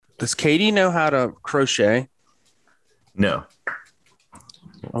Does Katie know how to crochet? No.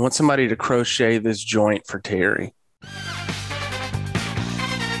 I want somebody to crochet this joint for Terry.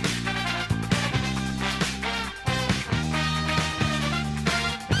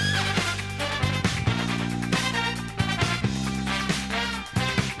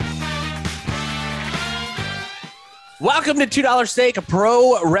 Welcome to $2 Steak, a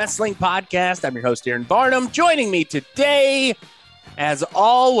pro wrestling podcast. I'm your host, Aaron Barnum. Joining me today, as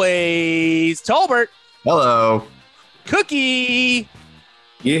always, Tolbert. Hello. Cookie.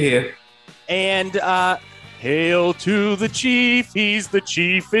 Yeah. And hail to the chief. He's the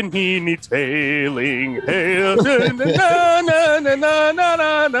chief and he needs hailing. Hail to na, na, na, na, na,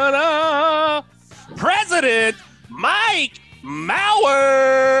 na, na, na. President Mike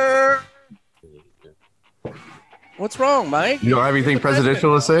Mauer. What's wrong, Mike? You don't have anything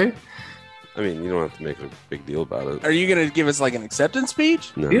presidential to say? I mean, you don't have to make a big deal about it. Are you going to give us like an acceptance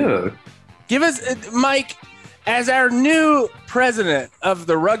speech? No. Yeah. Give us, Mike, as our new president of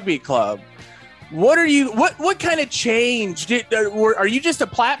the rugby club, what kind of change? Are you just a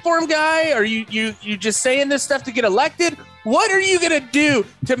platform guy? Are you just saying this stuff to get elected? What are you going to do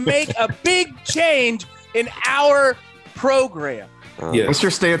to make a big change in our program? Yes. What's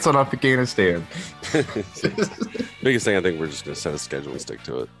your stance on Afghanistan? Biggest thing, I think we're just going to set a schedule and stick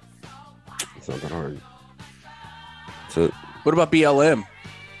to it. It's not that hard. So, What about BLM?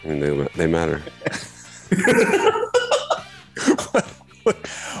 I mean, they matter.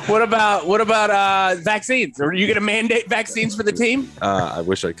 What about vaccines? Are you going to mandate vaccines for the team? I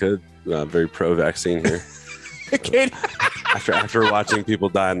wish I could. Very pro-vaccine here. Kid? After watching people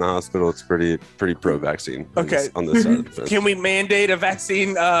die in the hospital, it's pretty pro-vaccine. Okay. On this side of the fence. Can we mandate a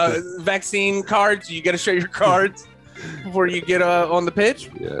vaccine cards? You got to show your cards before you get on the pitch.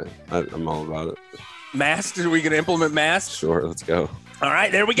 Yeah, I'm all about it. Masks? Are we going to implement masks? Sure, let's go. All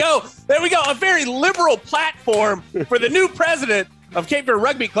right, there we go. A very liberal platform for the new president of Cape Fear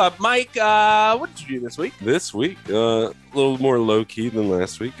Rugby Club. Mike, what did you do this week? This week, a little more low-key than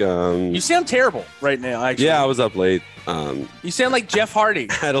last week. You sound terrible right now, actually. Yeah, I was up late. You sound like Jeff Hardy.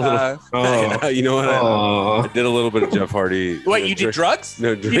 I had a little. You know what? I did a little bit of Jeff Hardy. Wait, you did drugs?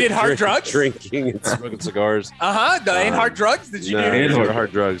 No, You did hard drugs? Drinking and smoking cigars. And hard drugs? Did you No, do?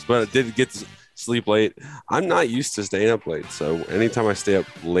 hard drugs, but I did get to sleep late. I'm not used to staying up late, so anytime I stay up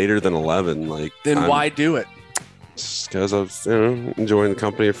later than 11, Then why do it? Because I was enjoying the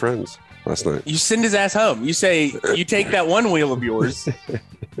company of friends last night. You send his ass home. You say, you take that one wheel of yours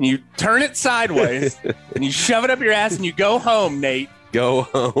and you turn it sideways and you shove it up your ass and you go home, Nate. Go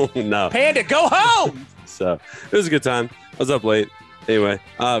home. No. Panda, go home. So it was a good time. I was up late. Anyway,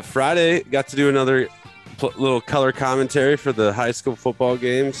 Friday got to do another little color commentary for the high school football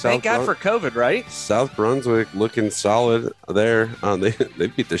game. Thank God for COVID, right? South Brunswick looking solid there. They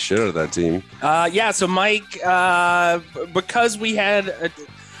beat the shit out of that team. Yeah, so Mike, because we had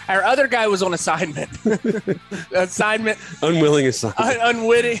our other guy was on assignment. Unwilling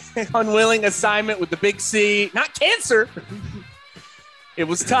assignment. Unwilling assignment with the big C, not cancer. It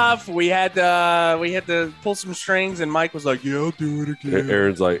was tough. We had to pull some strings, and Mike was like, "Yeah, I'll do it again."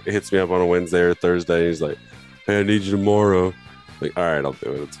 Aaron's like, hits me up on a Wednesday or Thursday. And he's like, "Hey, I need you tomorrow." Like, all right, I'll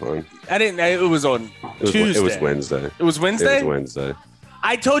do it. It's fine. I didn't. It was on Tuesday. It was Wednesday. It was Wednesday. It was Wednesday.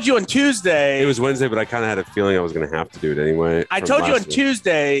 I told you on Tuesday. It was Wednesday, but I kind of had a feeling I was going to have to do it anyway. I told you on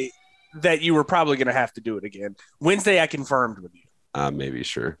Tuesday that you were probably going to have to do it again. Wednesday, I confirmed with you. Maybe,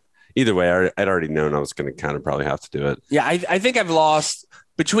 sure. Either way, I'd already known I was going to kind of probably have to do it. Yeah, I think I've lost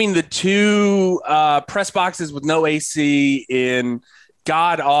between the two press boxes with no AC in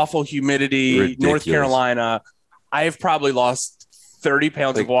god-awful humidity, Ridiculous. North Carolina. I have probably lost 30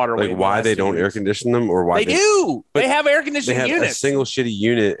 pounds of water weight. Like why they don't air condition them or why they do. But they have air conditioning they have units. a single shitty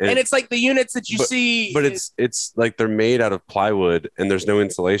unit. And it's like the units that you see. But it's like they're made out of plywood and there's no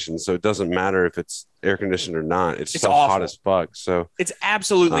insulation. So it doesn't matter if it's air conditioned or not. It's so awful. hot as fuck. So it's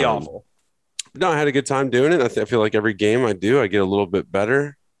absolutely awful. No, I had a good time doing it. I feel like every game I do, I get a little bit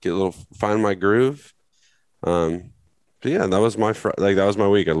better, find my groove. But yeah, that was my that was my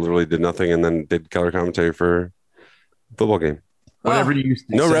week. I literally did nothing and then did color commentary for football game. Whatever you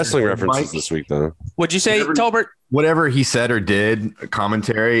no wrestling references Mike, this week, though. What'd you say, Tolbert? Whatever he said or did,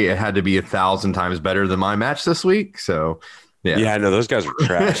 commentary, it had to be 1,000 times better than my match this week. So, yeah. Yeah, no, those guys were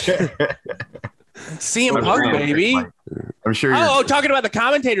trash. CM Punk, baby. I'm sure. Talking about the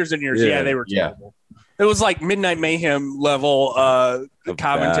commentators in yours. Yeah, they were terrible. It was like Midnight Mayhem level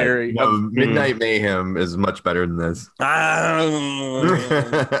commentary. No, Midnight Mayhem is much better than this.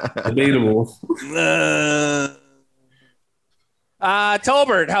 Debatable.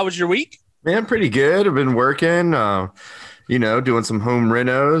 Tolbert, how was your week? Man, pretty good. I've been working. doing some home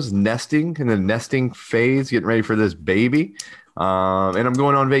renos, nesting in the nesting phase, getting ready for this baby. And I'm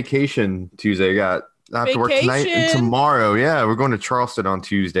going on vacation Tuesday. I have to work tonight and tomorrow. Yeah, we're going to Charleston on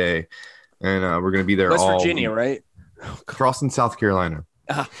Tuesday, and we're going to be there West all Virginia, week. Right? Charleston, South Carolina.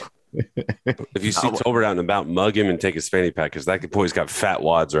 If you see Tolbert out and about, mug him and take his fanny pack because that boy's got fat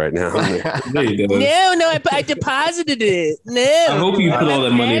wads right now. No, I deposited it. No, I hope you put all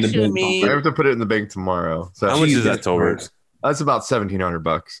that money in the bank. I have to put it in the bank tomorrow. So How much is that, Tolbert? That's about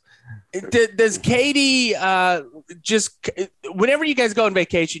 $1,700. Does Katie just whenever you guys go on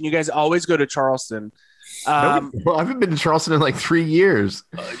vacation, you guys always go to Charleston? Well, I haven't been to Charleston in like 3 years.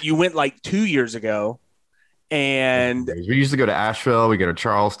 You went like 2 years ago, and we used to go to Asheville. We go to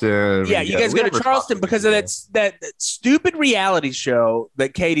Charleston. Yeah, you guys go to Charleston because of that stupid reality show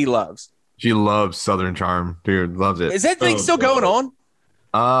that Katie loves. She loves Southern Charm, dude. Loves it. Is that thing still going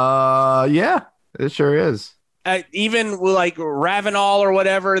on? Yeah, it sure is. Even like Ravenel or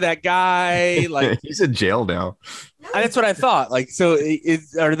whatever, that guy, like he's in jail now. That's what I thought. Like, so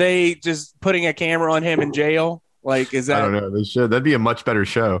are they just putting a camera on him in jail? Like, is that? I don't know. They should. That'd be a much better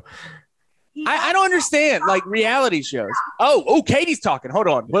show. I don't understand like reality shows. Oh, Katie's talking. Hold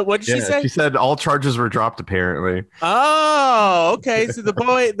on. What did she say? She said all charges were dropped. Apparently. Oh, okay. So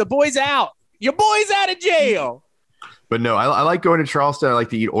the boy's out. Your boy's out of jail. But no, I like going to Charleston. I like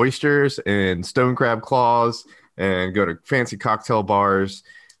to eat oysters and stone crab claws and go to fancy cocktail bars.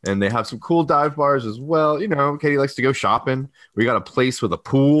 And they have some cool dive bars as well. Katie likes to go shopping. We got a place with a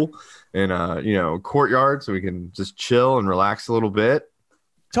pool and courtyard, so we can just chill and relax a little bit.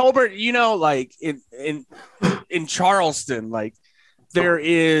 Tolbert, like in Charleston, like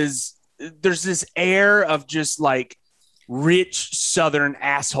there's this air of just like rich Southern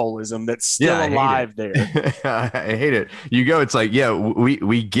assholism that's still alive there. I hate it. You go, it's like, yeah,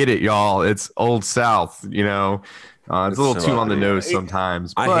 we get it, y'all. It's Old South, it's a little too on the nose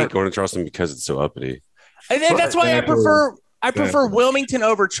sometimes. I hate going to Charleston because it's so uppity. And that's why I prefer Wilmington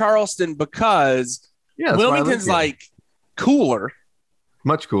over Charleston because Wilmington's like cooler.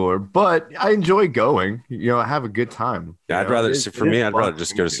 Much cooler, but I enjoy going. I have a good time. Yeah, I'd rather just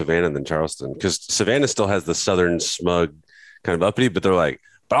go to Savannah than Charleston because Savannah still has the Southern smug kind of uppity, but they're like,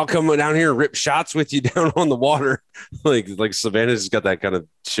 but I'll come down here and rip shots with you down on the water. like Savannah's got that kind of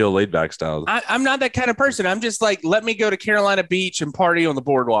chill, laid back style. I'm not that kind of person. I'm just like, let me go to Carolina Beach and party on the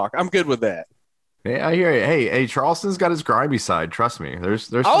boardwalk. I'm good with that. Hey, I hear you. Hey, Charleston's got his grimy side. Trust me.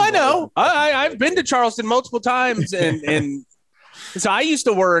 There's. I know. I've been to Charleston multiple times and. So I used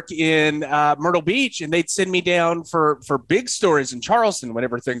to work in Myrtle Beach, and they'd send me down for big stories in Charleston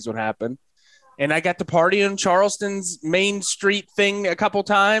whenever things would happen. And I got to party in Charleston's Main Street thing a couple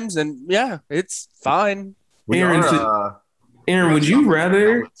times, and yeah, it's fine. Aaron, would you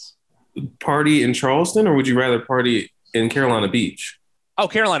rather party in Charleston or would you rather party in Carolina Beach? Oh,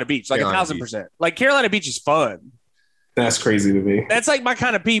 Carolina Beach, like 1,000%. Like Carolina Beach is fun. That's crazy to me. That's like my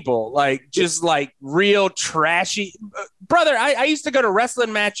kind of people, like just like real trashy. Brother, I used to go to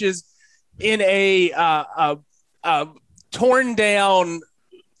wrestling matches in a torn down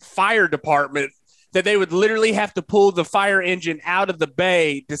fire department that they would literally have to pull the fire engine out of the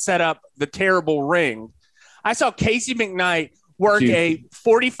bay to set up the terrible ring. I saw Casey McKnight work a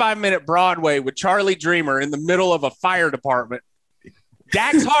 45-minute Broadway with Charlie Dreamer in the middle of a fire department.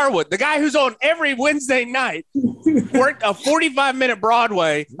 Dax Harwood, the guy who's on every Wednesday night, worked a 45-minute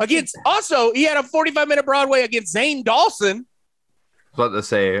Broadway against. Also, he had a 45-minute Broadway against Zane Dawson. I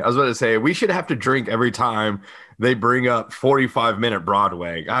was about to say, we should have to drink every time they bring up 45-minute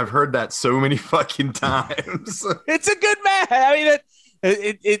Broadway. I've heard that so many fucking times. It's a good match. I mean,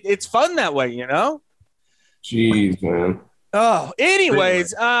 it's fun that way, Jeez, man. Oh,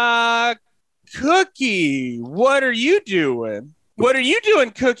 anyways, Cookie, what are you doing? What are you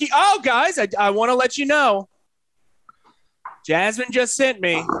doing, Cookie? Oh, guys, I want to let you know. Jasmine just sent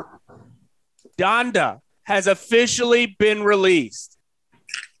me. Donda has officially been released.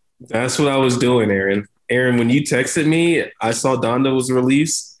 That's what I was doing, Aaron. Aaron, when you texted me, I saw Donda was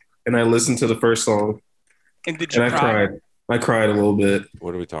released, and I listened to the first song. And did you cry? I cried. I cried a little bit.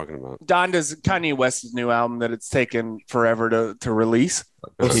 What are we talking about? Donda's Kanye West's new album that it's taken forever to release.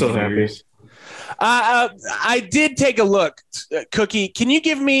 I'm so happy. I did take a look. Cookie, can you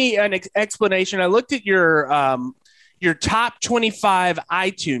give me an explanation? I looked at your top 25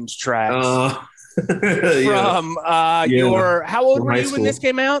 iTunes tracks from your. How old were you when this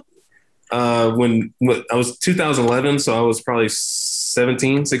came out? When I was 2011, so I was probably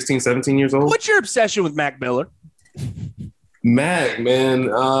 16, 17 years old. What's your obsession with Mac Miller? Mac, man.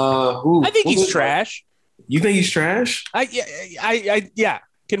 I think he's trash. You think he's trash? Yeah,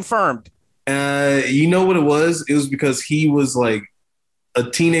 confirmed. You know what it was? It was because he was like a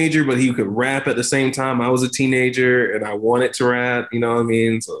teenager, but he could rap at the same time. I was a teenager and I wanted to rap. You know what I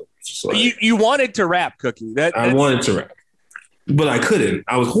mean? So it's just like, you wanted to rap, Cookie. I wanted to rap, but I couldn't.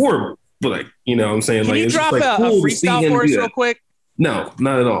 I was horrible. But like, you know what I'm saying? Can like, you it's drop just, like, a cool to see freestyle him for us do real that. quick? No,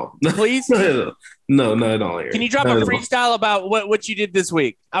 not at all. Please? No, not at all. Aaron. Can you drop Not a at all. freestyle about what you did this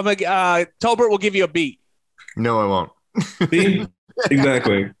week? Tolbert will give you a beat. No, I won't. See?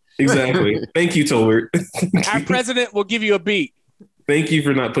 Exactly. Thank you, Tolbert. Our president will give you a beat. Thank you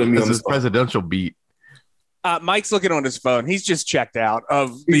for not putting me This on the is spot. presidential beat. Mike's looking on his phone. He's just checked out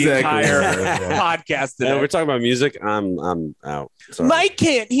of the Exactly. entire podcast Yeah, today. we're talking about music. I'm out. Sorry. Mike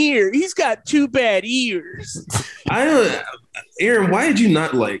can't hear. He's got two bad ears. Aaron, why did you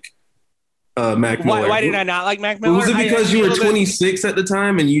not like Mac Miller? Why did I not like Mac Miller? Was it because you were 20? 26 at the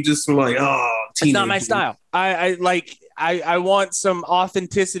time and you just were like, oh, It's not my teenager. style. I want some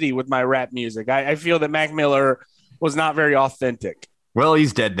authenticity with my rap music. I feel that Mac Miller was not very authentic. Well,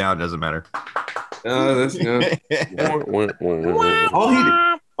 he's dead now. It doesn't matter. That's,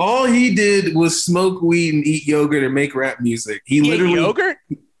 All all he did was smoke weed and eat yogurt and make rap music. He He ate literally yogurt?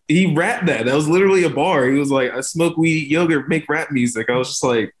 he rapped that. That was literally a bar. He was like, I smoke weed, eat yogurt, make rap music. I was just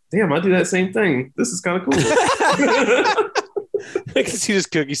like, damn, I do that same thing. This is kind of cool. I can see this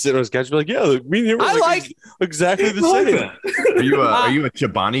Cookie sitting on his couch, be like, "Yeah, me and him are I like- exactly the I like same." that. Are you a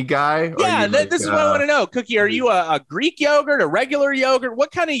Chobani guy? Or Yeah, are you this is what I want to know. Cookie, are you a Greek yogurt, a regular yogurt?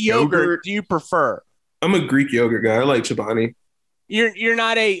 What kind of yogurt do you prefer? I'm a Greek yogurt guy. I like Chobani. You're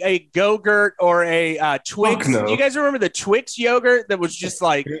not a Go-Gurt or a Twix. Fuck no. Do you guys remember the Twix yogurt that was just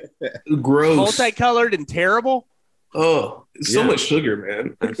like Gross. multicolored and terrible? Oh, it's so Yeah. much sugar,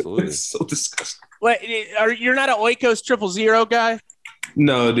 man. Absolutely. It's so disgusting. You're not an Oikos 000 guy?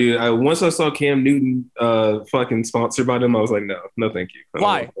 No, dude. Once I saw Cam Newton fucking sponsored by them, I was like, no, thank you. I don't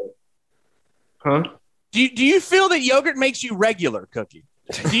Why? want that. Huh? Do you feel that yogurt makes you regular, Cookie?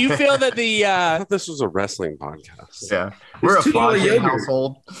 Do you feel that the I thought this was a wrestling podcast. Yeah, we're a $2 5 yogurt.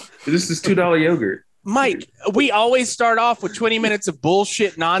 household. This is $2 yogurt. Mike, we always start off with 20 minutes of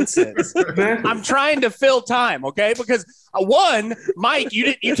bullshit nonsense. I'm trying to fill time, okay? Because one, Mike,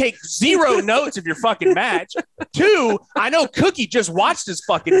 you take zero notes of your fucking match. Two, I know Cookie just watched his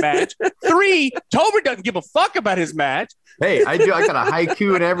fucking match. Three, Tolbert doesn't give a fuck about his match. Hey, I got a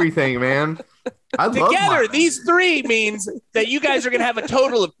haiku and everything, man. I love Together, mine. these three means that you guys are going to have a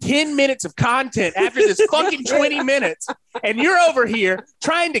total of 10 minutes of content after this fucking 20 minutes. And you're over here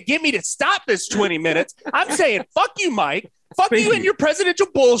trying to get me to stop this 20 minutes. I'm saying, fuck you, Mike. Fuck Thank you and you. your presidential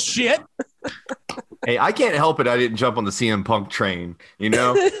bullshit. Hey, I can't help it. I didn't jump on the CM Punk train. You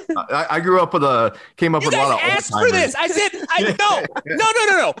know, I grew up came up You with a lot guys of asked for old-timers. this. I said,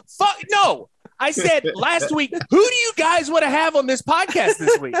 no. Fuck, no. I said last week, who do you guys want to have on this podcast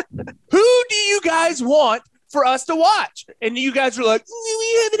this week? Who do you guys want for us to watch? And you guys were like,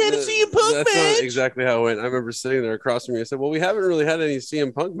 we haven't had a CM Punk That's match. not exactly how it went. I remember sitting there across from me. I said, "Well, we haven't really had any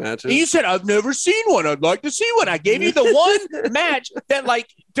CM Punk matches." And you said, I've never seen one. I'd like to see one. I gave you the one match that like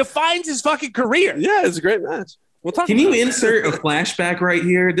defines his fucking career. Yeah, it's a great match. We'll talk. Can you about it. insert a flashback right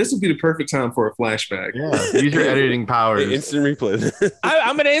here? This would be the perfect time for a flashback. Yeah, use your editing powers. Hey, instant replay?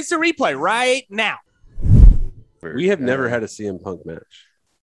 I'm going to instant replay right now. We have never had a CM Punk match.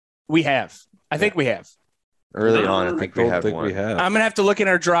 We have. I think we have. Early on, I think we don't have think one. we have. I'm gonna have to look in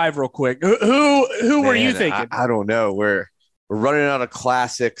our drive real quick. Who were you Man, thinking? I don't know. We're running out of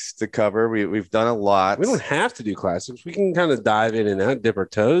classics to cover. We've done a lot. We don't have to do classics. We can kind of dive in and out, dip our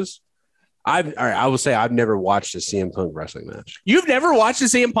toes. All right, I will say I've never watched a CM Punk wrestling match. You've never watched a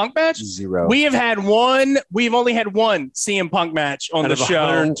CM Punk match? Zero. We have had one. We've only had one CM Punk match on out the of show.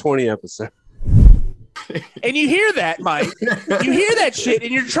 120 episodes. And you hear that, Mike? You hear that shit,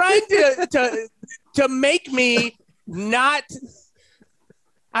 and you're trying to make me not.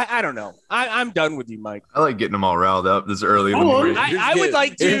 I don't know. I'm done with you, Mike. I like getting them all riled up this early in the morning. I would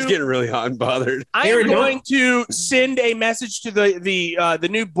like to- It's getting really hot and bothered. I'm Aaron, going to send a message to the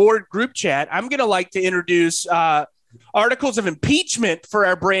new board group chat. I'm going to like to introduce articles of impeachment for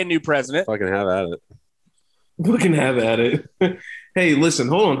our brand new president. Fucking have at it. We can have at it. Hey, listen,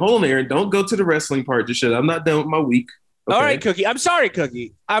 hold on, Aaron. Don't go to the wrestling part just yet. I'm not done with my week. Okay? All right, Cookie. I'm sorry,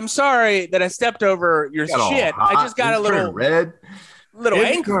 Cookie. I'm sorry that I stepped over your Got all shit. hot. I just got a It's turning little red. Every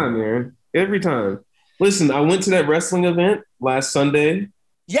angry. time, Aaron. Every time. Listen, I went to that wrestling event last Sunday.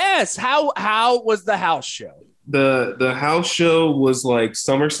 Yes. How was the house show? The house show was like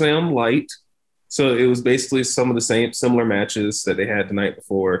SummerSlam light. So it was basically some of the similar matches that they had the night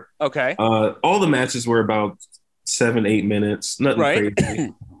before. Okay. All the matches were about 7-8 minutes. Nothing Right.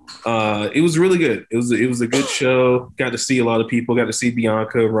 crazy. It was really good. It was a good show. Got to see a lot of people. Got to see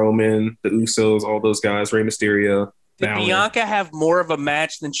Bianca, Roman, the Usos, all those guys, Rey Mysterio. Did Balor. Bianca have more of a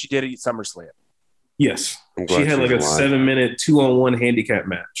match than she did at SummerSlam? Yes. I'm glad She had like a alive. 7-minute 2-on-1 handicap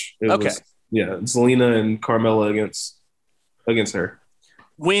match. It Okay. was, yeah, Zelina and Carmella against her.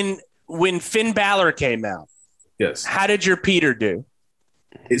 When Finn Balor came out, Yes. how did your Peter do?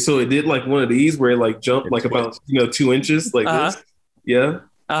 So it did like one of these where it like jumped like about 2 inches like Uh-huh. this. Yeah.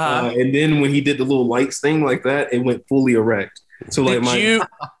 Uh-huh. And then when he did the little lights thing like that, it went fully erect. So like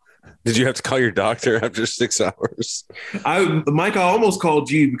Did you have to call your doctor after 6 hours? Mike, I almost called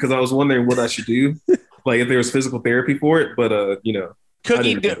you because I was wondering what I should do, like if there was physical therapy for it. But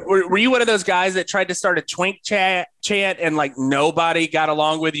Cookie, I didn't- were you one of those guys that tried to start a twink chant and like nobody got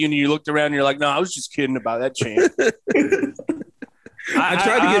along with you and you looked around and you're like, no, I was just kidding about that chant. I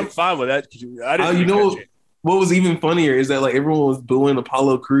tried to I'm get. fine with that. I didn't think that chant. What was even funnier is that like everyone was booing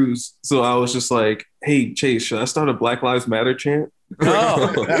Apollo Crews, so I was just like, "Hey Chase, should I start a Black Lives Matter chant?"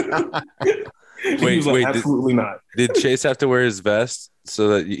 Oh. He was like, absolutely not. Did Chase have to wear his vest so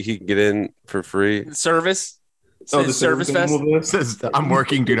that he can get in for free? Service. Oh, the service vest. Says, I'm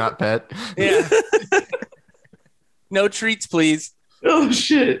working, do not pet. Yeah. No treats, please. Oh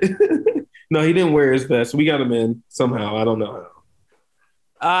shit! No, he didn't wear his vest. We got him in somehow. I don't know how.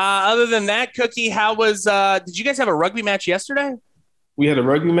 Other than that, Cookie, how was? Did you guys have a rugby match yesterday? We had a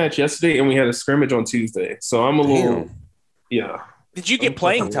rugby match yesterday, and we had a scrimmage on Tuesday. So I'm a little, Damn. yeah. Did you get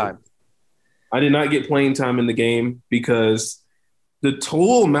playing time? I did not get playing time in the game because the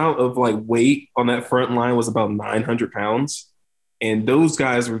total amount of like weight on that front line was about 900 pounds. And those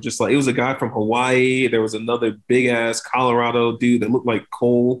guys were just like, it was a guy from Hawaii. There was another big ass Colorado dude that looked like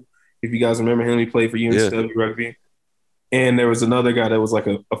Cole. If you guys remember him, he played for UNCW rugby. And there was another guy that was like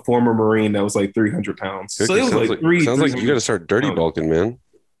a former Marine that was like 300 pounds. Cookie, So it was sounds like three. sounds like you got to start dirty bulking, man.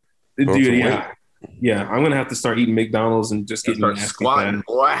 Dude, Going for yeah. Yeah, I'm going to have to start eating McDonald's and just getting Start nasty squatting, fat.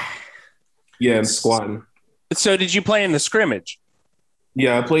 boy. Yeah, and squatting. So did you play in the scrimmage?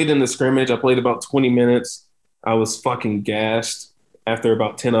 Yeah, I played in the scrimmage. I played about 20 minutes. I was fucking gassed after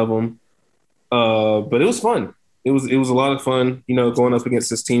about 10 of them. But it was fun. It was a lot of fun, going up against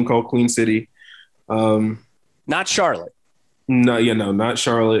this team called Queen City. Not Charlotte. No, not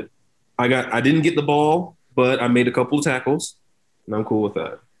Charlotte. I didn't get the ball, but I made a couple of tackles, and I'm cool with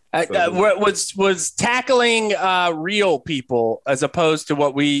that. Was tackling real people as opposed to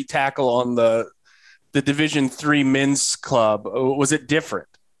what we tackle on the Division III men's club? Was it different?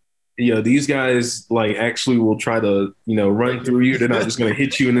 Yeah, these guys like actually will try to run through you. They're not just going to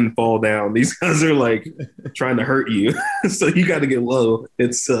hit you and then fall down. These guys are like trying to hurt you, so you got to get low.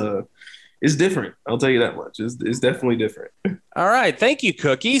 It's different. I'll tell you that much. It's definitely different. All right, thank you,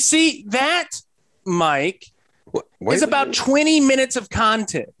 Cookie. See that, Mike. Wait, It's about 20 minutes of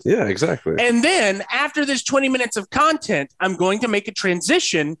content. Yeah, exactly. And then after this 20 minutes of content, I'm going to make a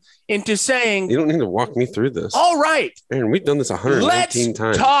transition into saying, You don't need to walk me through this. all right, Aaron, we've done this 119 let's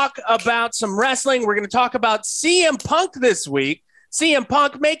times. talk about some wrestling. We're going to talk about CM Punk this week. CM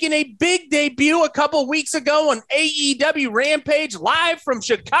Punk making a big debut a couple weeks ago on AEW Rampage live from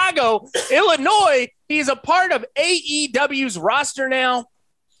Chicago, Illinois. He's a part of AEW's roster now.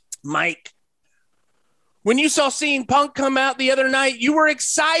 Mike, when you saw CM Punk come out the other night, you were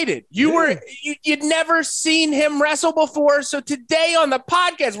excited. You'd never seen him wrestle before. So today on the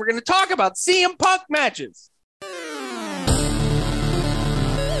podcast, we're going to talk about CM Punk matches.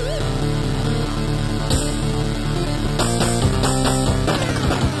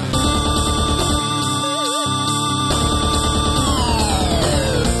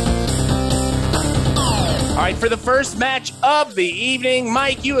 All right, for the first match of the evening,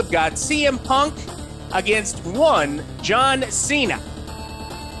 Mike, you have got CM Punk against one John Cena.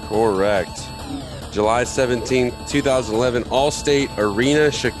 Correct. July 17th, 2011, Allstate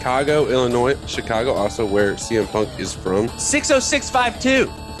Arena, Chicago, Illinois. Chicago, also where CM Punk is from. 60652.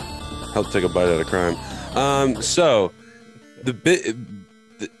 Help take a bite out of crime. So,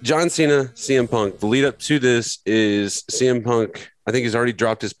 John Cena, CM Punk. The lead up to this is CM Punk. I think he's already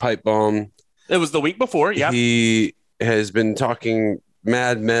dropped his pipe bomb. It was the week before, yeah. He has been talking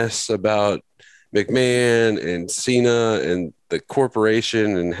mad mess about McMahon and Cena and the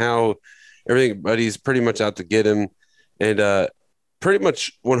corporation and how everybody's pretty much out to get him, and pretty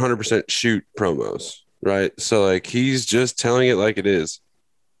much 100% shoot promos, right? So like he's just telling it like it is.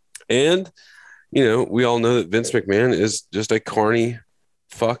 And, we all know that Vince McMahon is just a carny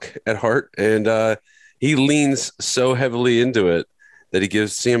fuck at heart, and he leans so heavily into it that he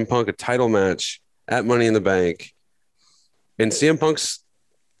gives CM Punk a title match at Money in the Bank. And CM Punk's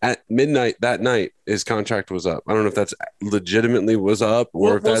at midnight that night, his contract was up. I don't know if that's legitimately was up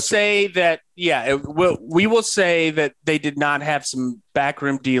or if We'll that's say that, we will say that they did not have some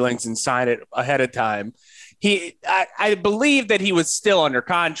backroom dealings and sign it ahead of time. I believe that he was still under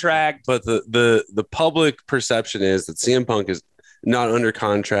contract. but the public perception is that CM Punk is not under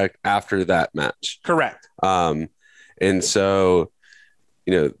contract after that match. Correct. And so,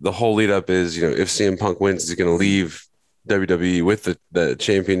 the whole lead up is, if CM Punk wins, he's going to leave WWE with the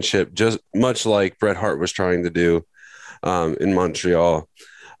championship, just much like Bret Hart was trying to do in Montreal.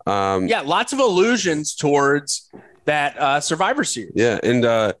 Lots of allusions towards that Survivor Series. Yeah.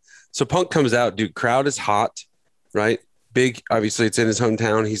 And so Punk comes out, dude, crowd is hot, right? Big, obviously it's in his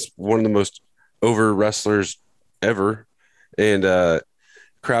hometown. He's one of the most over wrestlers ever. And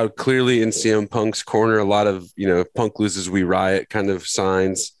crowd clearly in CM Punk's corner. A lot of, Punk loses, we riot kind of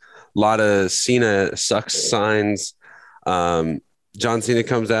signs. A lot of Cena sucks signs. John Cena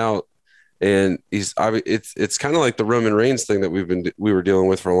comes out and it's kind of like the Roman Reigns thing that we were dealing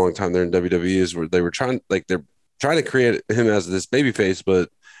with for a long time there in WWE, is where they're trying to create him as this babyface, but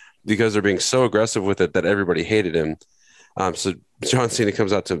because they're being so aggressive with it that everybody hated him. So John Cena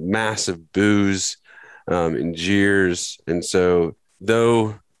comes out to massive boos and jeers. And so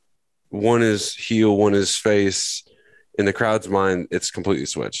though one is heel, one is face, in the crowd's mind, it's completely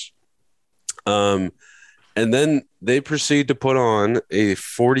switched. And then they proceed to put on a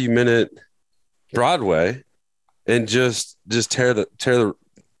 40-minute Broadway and just tear the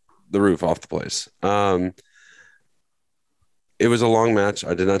roof off the place. It was a long match.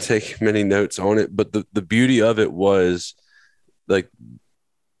 I did not take many notes on it, but the beauty of it was like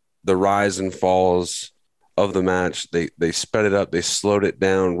the rise and falls of the match. They sped it up, they slowed it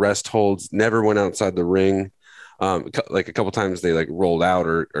down, rest holds, never went outside the ring. Like a couple times they like rolled out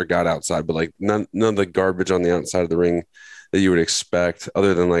or got outside, but like none of the garbage on the outside of the ring that you would expect,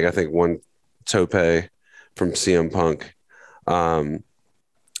 other than like I think one tope from CM Punk. And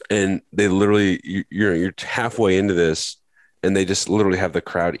they literally you're halfway into this and they just literally have the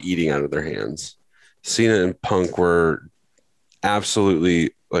crowd eating out of their hands. Cena and Punk were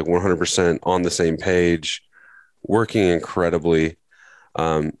absolutely like 100% on the same page, working incredibly.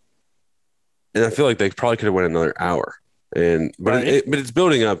 And I feel like they probably could have went another hour. But it's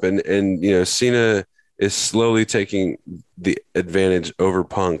building up, and Cena is slowly taking the advantage over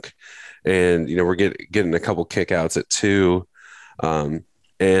Punk, and we're getting a couple kickouts at 2,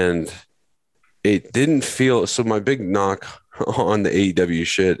 and it didn't feel so. My big knock on the AEW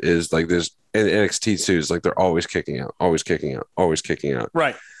shit is like this, and NXT too, is like they're always kicking out, always kicking out, always kicking out.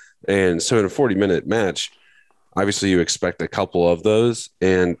 Right. And so in a 40-minute match, obviously you expect a couple of those,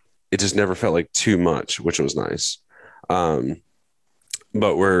 and it just never felt like too much, which was nice.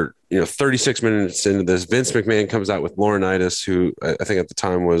 But we're 36 minutes into this. Vince McMahon comes out with Laurinaitis, who I think at the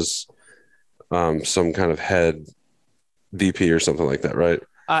time was some kind of head VP or something like that, right?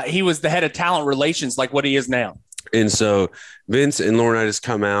 He was the head of talent relations, like what he is now. And so Vince and Laurinaitis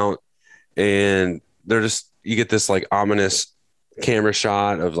come out, and they're you get this like ominous camera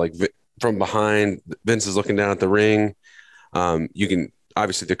shot of like from behind. Vince is looking down at the ring. You can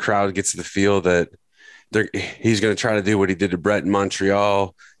obviously the crowd gets the feel that he's going to try to do what he did to Bret in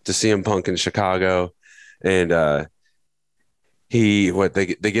Montreal to CM Punk in Chicago, and they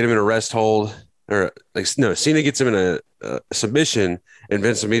get him in a rest hold, or like no, Cena gets him in a submission, and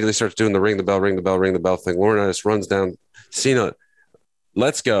Vince immediately starts doing the ring the bell thing. Laurinaitis runs down Cena,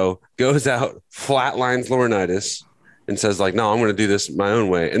 let's go, goes out, flatlines Laurinaitis, and says like, no, I'm going to do this my own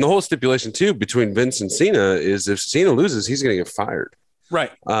way. And the whole stipulation too between Vince and Cena is if Cena loses, he's going to get fired.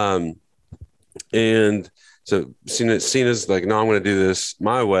 Right. And so Cena's like, no, I'm going to do this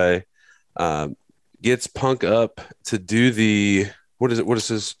my way. Gets Punk up to do the, what is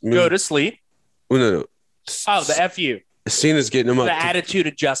his move? Go to sleep. Oh, no. Oh, the FU. Cena's getting him up. The attitude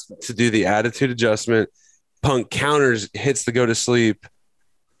adjustment. To do the attitude adjustment. Punk counters, hits the go to sleep.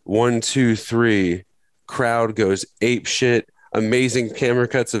 1, 2, 3. Crowd goes ape shit. Amazing camera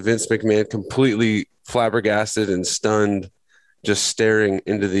cuts of Vince McMahon completely flabbergasted and stunned, just staring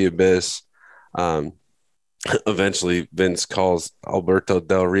into the abyss. Eventually, Vince calls Alberto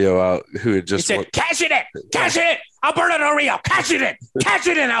Del Rio out, who had just cash it in, Alberto Del Rio, cash it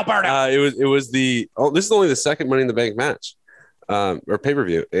in, Alberto. It was this is only the second Money in the Bank match, or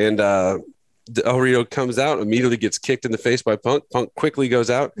pay-per-view, and Del Rio comes out, immediately gets kicked in the face by Punk. Punk quickly goes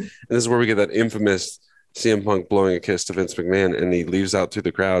out, and this is where we get that infamous CM Punk blowing a kiss to Vince McMahon, and he leaves out through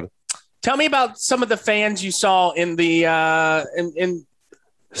the crowd. Tell me about some of the fans you saw in the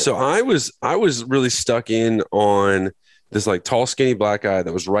So I was really stuck in on this like tall, skinny black guy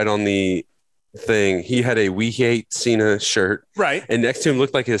that was right on the thing, he had a "We Hate Cena" shirt, Right. and next to him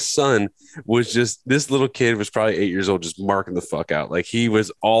looked like his son was just this little kid was probably 8 years old, just marking the fuck out. Like he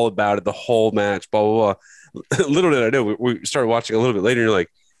was all about it the whole match. Blah blah blah. Little did I know, we started watching a little bit later. And you're like,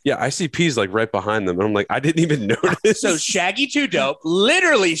 yeah, ICP's like right behind them, and I'm like, I didn't even notice. So Shaggy 2 Dope,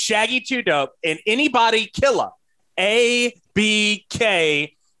 literally Shaggy 2 Dope, and Anybody Killer,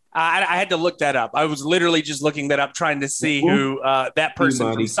 ABK. I had to look that up. I was literally just looking that up, trying to see who that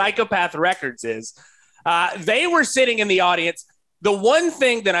person from Psychopath Records is. They were sitting in the audience. The one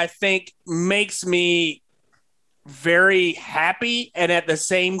thing that I think makes me very happy and at the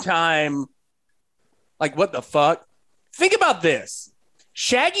same time, like, what the fuck? Think about this.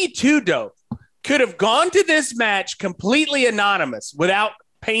 Shaggy 2 Dope could have gone to this match completely anonymous without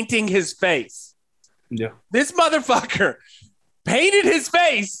painting his face. Yeah. This motherfucker painted his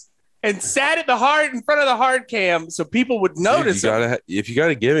face and sat at the hard in front of the hard cam so people would notice him. If you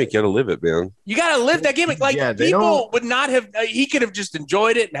got a gimmick, you gotta live it, man. You gotta live that gimmick. Like, people would not have. He could have just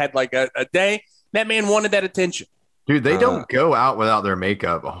enjoyed it and had like a day. That man wanted that attention. Dude, they don't go out without their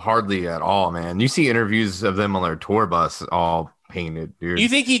makeup hardly at all, man. You see interviews of them on their tour bus all painted, dude. You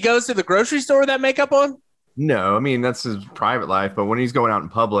think he goes to the grocery store with that makeup on? No, I mean, that's his private life. But when he's going out in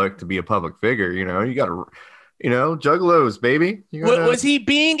public to be a public figure, you know, you got to, you know, juggalos, baby. Was he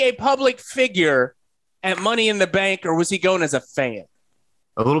being a public figure at Money in the Bank, or was he going as a fan?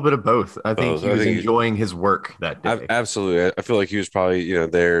 A little bit of both. I think he was enjoying his work that day. Absolutely. I feel like he was probably, you know,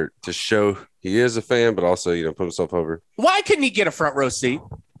 there to show he is a fan, but also, you know, put himself over. Why couldn't he get a front row seat?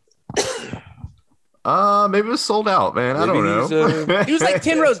 Maybe it was sold out, man. I don't know. He was like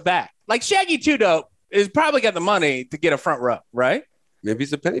 10 rows back. Like Shaggy 2 Dope is probably got the money to get a front row, right? Maybe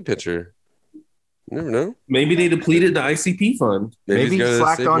he's a penny pitcher. You never know. Maybe they depleted the ICP fund. Maybe he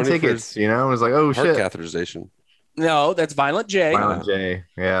slacked on tickets, you know? It was like, oh, heart shit. catheterization. No, that's Violent J. Violent J,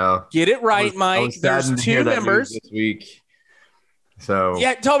 yeah. Get it right, Mike. There's 2 members this week. So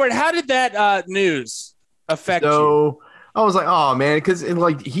yeah, Tolbert, how did that news affect you? I was like, oh man, because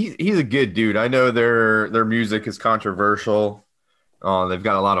like he's a good dude. I know their music is controversial. They've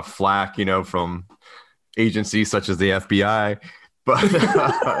got a lot of flack, you know, from agencies such as the FBI.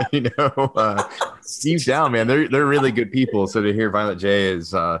 But you know, deep down, man, they're really good people. So to hear Violent J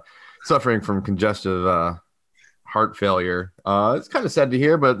is suffering from congestive heart failure, it's kind of sad to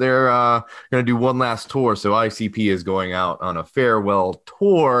hear. But they're going to do one last tour. So ICP is going out on a farewell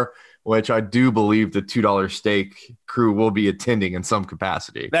tour, which I do believe the $2 Steak crew will be attending in some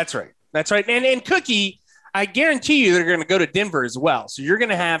capacity. That's right. That's right. And Cookie, I guarantee you they're going to go to Denver as well. So you're going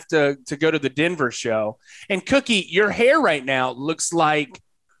to have to go to the Denver show. And Cookie, your hair right now looks like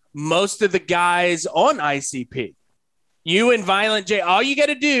most of the guys on ICP. You and Violent J, all you got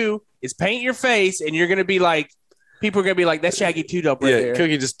to do is paint your face, and you're going to be like, people are going to be like, that's Shaggy 2 Dope right there.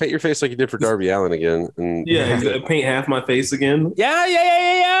 Cookie, just paint your face like you did for Darby Allin again. And paint half my face again.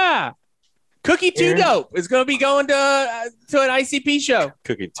 Yeah. Cookie 2 Dope is going to be going to an ICP show.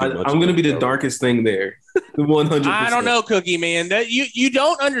 Cookie too much. I'm going to be the darkest thing there. 100%. I don't know, Cookie, man. That you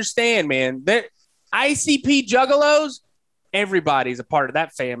don't understand, man. That ICP Juggalos, everybody's a part of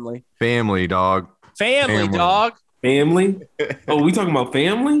that family. Family, dog. Family, dog. Family? Oh, we talking about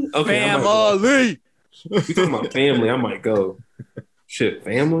family? Okay. Family. We talking about family. I might go. Shit,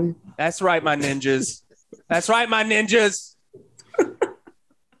 family? That's right, my ninjas.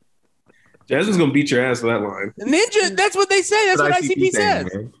 Jasmine's gonna beat your ass for that line. Ninja, that's what they say. That's what ICP says.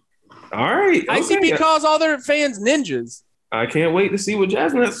 Man. All right. ICP calls all their fans ninjas. I can't wait to see what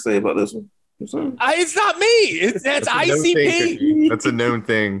Jasmine has to say about this one. It's not me. That's ICP. That's a known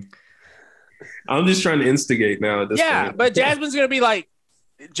thing. I'm just trying to instigate now at this point. But Jasmine's gonna be like,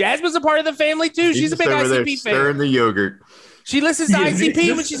 Jasmine's a part of the family too. She's a big ICP fan. Stirring the yogurt. She listens to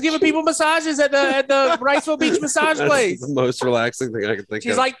ICP when she's giving people massages at the Riceville Beach massage place. That's the most relaxing thing I can think of.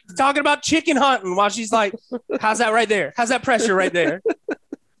 She's like talking about chicken hunting while she's like, how's that right there? How's that pressure right there?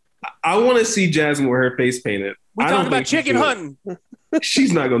 I want to see Jasmine with her face painted. We're talking about chicken hunting.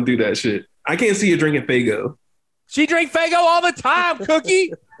 She's not going to do that shit. I can't see her drinking Faygo. She drink Faygo all the time,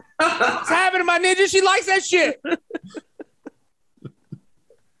 Cookie. What's happening to my ninja? She likes that shit.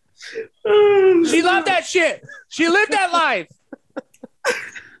 She loved that shit. She lived that life.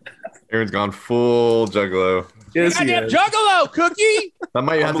 Aaron's gone full juggalo. Yes, goddamn juggalo, Cookie. That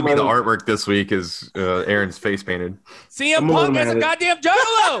might have to be the artwork this week is Aaron's face painted. CM Punk as a goddamn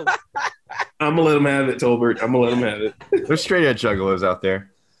juggalo. I'm going to let him have it, Tolbert. I'm going to let him have it. There's straight edge juggalos out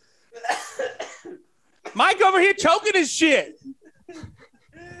there. Mike over here choking his shit.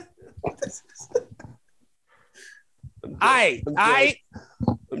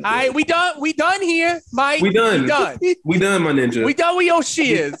 We done here, Mike. We done, my ninja. We done with your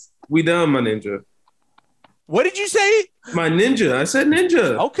shiz. We done, my ninja. What did you say? My ninja. I said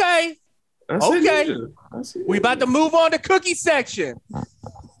ninja. Okay. I said Okay. ninja. I said We about to move on to cookie section.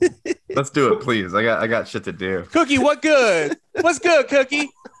 Let's do it, please. I got shit to do. Cookie, what good? What's good, Cookie?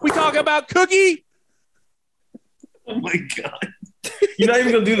 We talking about Cookie? Oh my God. You're not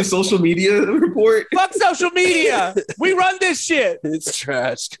even gonna do the social media report? Fuck social media. We run this shit. It's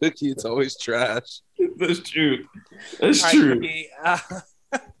trash, Cookie. It's always trash. That's true. That's All right, true. Cookie,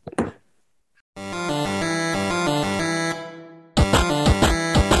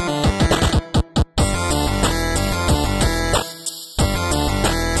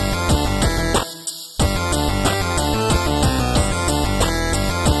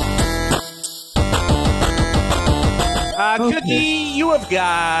 Cookie, you have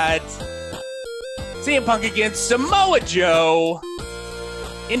got CM Punk against Samoa Joe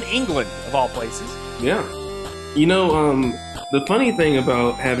in England, of all places. Yeah. You know, the funny thing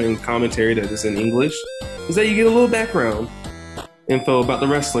about having commentary that is in English is that you get a little background info about the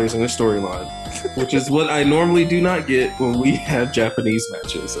wrestlers and their storyline, which is what I normally do not get when we have Japanese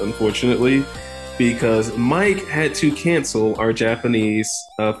matches, unfortunately, because Mike had to cancel our Japanese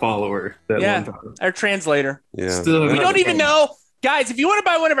follower that one time. Our translator. Yeah. Still We not don't even okay. know. Guys, if you want to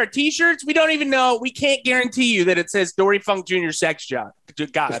buy one of our t-shirts, we don't even know. We can't guarantee you that it says Dory Funk Jr. Sex Job.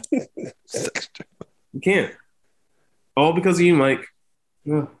 God. You can't. All because of you, Mike.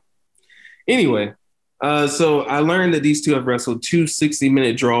 Ugh. Anyway, so I learned that these two have wrestled two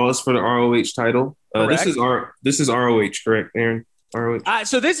 60-minute draws for the ROH title. This is ROH, correct, Aaron? ROH.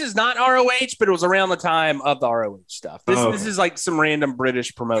 So this is not ROH, but it was around the time of the ROH stuff. This, Oh. this is like some random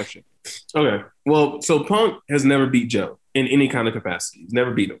British promotion. Okay. Well, so Punk has never beat Joe in any kind of capacity. He's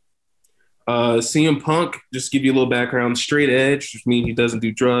never beat him. CM Punk, just to give you a little background, straight edge, which means he doesn't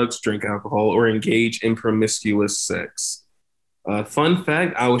do drugs, drink alcohol, or engage in promiscuous sex. Fun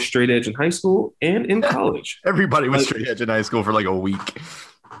fact, I was straight edge in high school and in college. Everybody was straight edge in high school for like a week.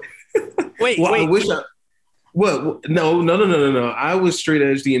 Wait, Well, I wait. wish I... What? No. I was straight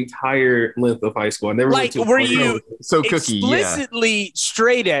edge the entire length of high school. I never Like, went to a were party. you So Cookie, yeah. explicitly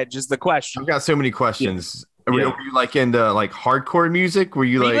straight edge is the question. I've got so many questions. Yeah. Were you like into like hardcore music? Were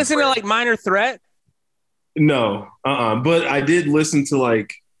you Are you like listening to like Minor Threat? No, but I did listen to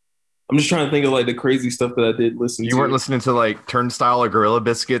like. I'm just trying to think of like the crazy stuff that I did listen to. you weren't listening to like Turnstile or Gorilla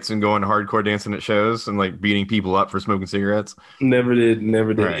Biscuits and going hardcore dancing at shows and like beating people up for smoking cigarettes? Never did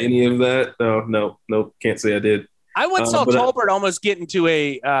Right. any of that. No, can't say I did. I once saw but I- Tolbert almost get into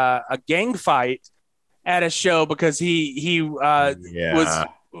a gang fight at a show because he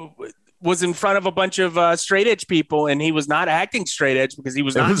was in front of a bunch of straight edge people, and he was not acting straight edge because he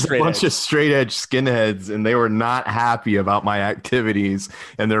was There not was a straight bunch edge. of straight edge skinheads, and they were not happy about my activities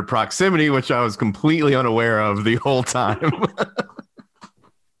and their proximity, which I was completely unaware of the whole time.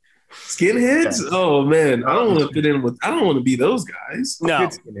 Skinheads? Oh man, I don't want to fit in with. I don't want to be those guys. No,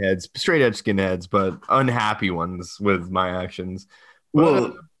 Good skinheads, straight edge skinheads, but unhappy ones with my actions.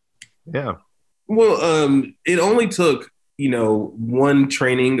 Well, Yeah. it only took one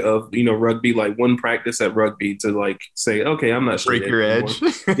training of rugby, like one practice at rugby to like say, okay, I'm not straight Break your anymore.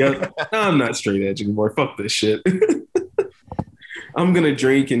 edge. Yeah, I'm not straight edge anymore. Fuck this shit. I'm gonna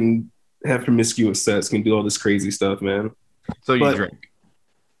drink and have promiscuous sex and do all this crazy stuff, man. So you But- drink.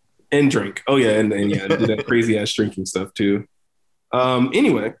 And drink. Oh yeah, and yeah, do that crazy ass drinking stuff too.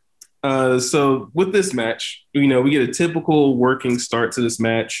 Anyway, so with this match, we get a typical working start to this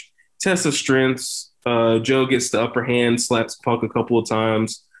match. Test of strengths. Joe gets the upper hand, slaps Punk a couple of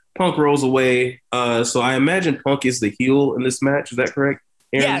times. Punk rolls away. So I imagine Punk is the heel in this match. Is that correct,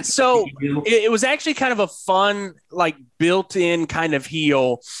 Aaron? yeah. So Heel? it was actually kind of a fun, like built-in kind of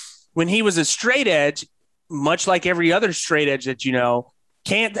heel when he was a straight edge, much like every other straight edge that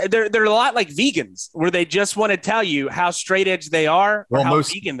they're a lot like vegans where they just want to tell you how straight edge they are or Well, how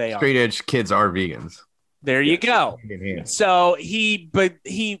most vegan they are. Straight edge kids are vegans. There you go. So he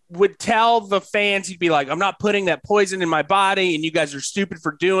would tell the fans, he'd be like, I'm not putting that poison in my body and you guys are stupid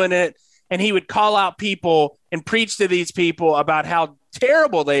for doing it. And he would call out people and preach to these people about how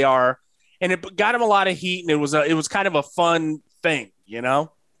terrible they are. And it got him a lot of heat. And it was kind of a fun thing,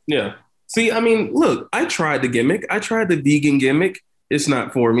 Yeah. See, I mean, look, I tried the gimmick. I tried the vegan gimmick. It's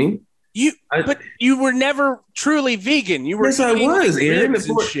not for me. But you were never truly vegan. You were Yes, I eating, was, like, Aaron. ribs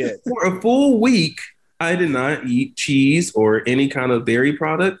and shit. For a full week, I did not eat cheese or any kind of dairy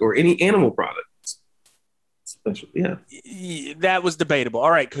product or any animal products. Special, yeah. That was debatable.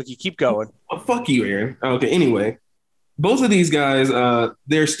 All right, Cookie, keep going. Oh, fuck you, Aaron. Okay, anyway. Both of these guys,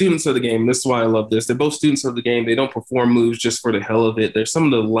 they're students of the game. This is why I love this. They're both students of the game. They don't perform moves just for the hell of it. They're some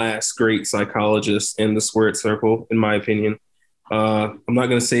of the last great psychologists in the squared circle, in my opinion. I'm not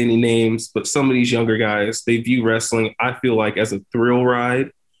going to say any names, but some of these younger guys, they view wrestling, I feel like, as a thrill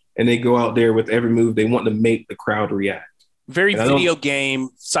ride, and they go out there with every move. They want to make the crowd react. Very video game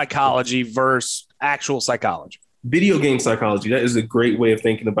psychology versus actual psychology. Video game psychology, that is a great way of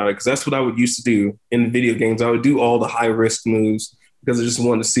thinking about it, because that's what I would used to do in video games. I would do all the high-risk moves because I just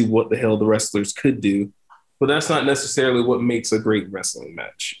wanted to see what the hell the wrestlers could do. But that's not necessarily what makes a great wrestling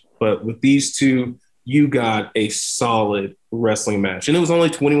match. But with these two, you got a solid wrestling match. And it was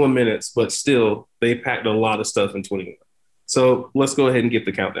only 21 minutes, but still, they packed a lot of stuff in 21. So let's go ahead and get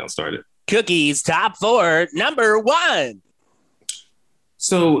the countdown started. Cookies top 4, number 1.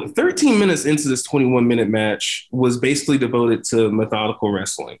 So 13 minutes into this 21-minute match was basically devoted to methodical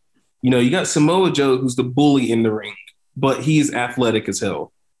wrestling. You know, you got Samoa Joe, who's the bully in the ring, but he's athletic as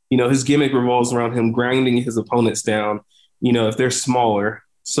hell. You know, his gimmick revolves around him grinding his opponents down, you know, if they're smaller.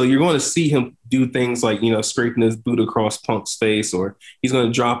 So you're going to see him do things like, you know, scraping his boot across Punk's face, or he's going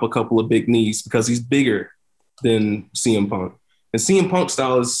to drop a couple of big knees because he's bigger than CM Punk. And CM Punk's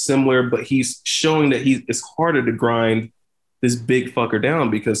style is similar, but he's showing that it's harder to grind this big fucker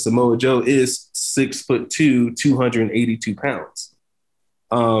down because Samoa Joe is 6'2", 282 pounds.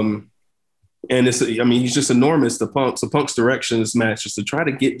 And he's just enormous to Punk. So Punk's direction in this match is to try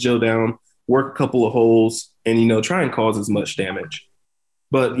to get Joe down, work a couple of holes, and, you know, try and cause as much damage.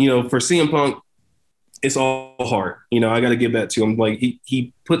 But, you know, for CM Punk, it's all heart. You know, I got to give that to him. Like,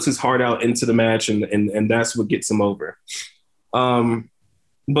 he puts his heart out into the match, and that's what gets him over. But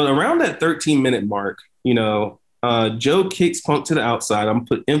around that 13-minute mark, you know, Joe kicks Punk to the outside. I'm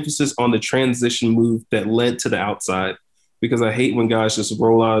put emphasis on the transition move that led to the outside, because I hate when guys just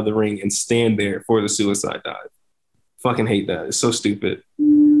roll out of the ring and stand there for the suicide dive. Fucking hate that. It's so stupid.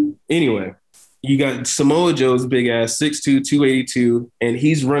 Anyway, you got Samoa Joe's big ass, 6'2", 282, and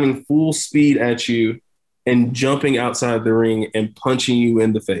he's running full speed at you and jumping outside the ring and punching you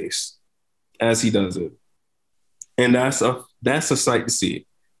in the face as he does it. And that's a sight to see.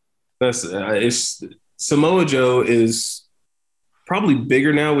 Samoa Joe is probably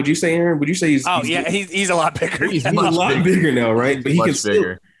bigger now. Would you say, Aaron? Would you say he's he's a lot bigger. He's a lot bigger now, right? But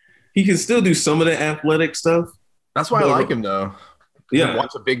he can still do some of the athletic stuff. That's why I like him, though. Yeah,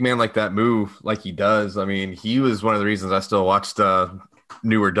 watch a big man like that move like he does. I mean, he was one of the reasons I still watched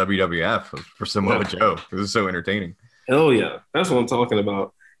newer WWF for Samoa Joe. It was so entertaining. Hell yeah, that's what I'm talking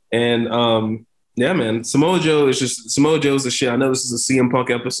about. And yeah, man, Samoa Joe's the shit. I know this is a CM Punk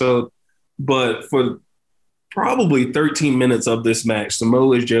episode, but for probably 13 minutes of this match,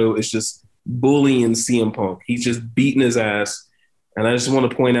 Samoa Joe is just bullying CM Punk. He's just beating his ass. And I just want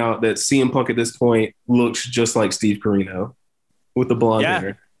to point out that CM Punk at this point looks just like Steve Corino with the blonde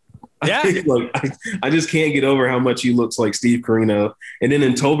hair. Yeah. I just can't get over how much he looks like Steve Corino. And then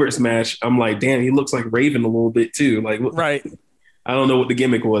in Tolbert's match, I'm like, damn, he looks like Raven a little bit too. Like, right. I don't know what the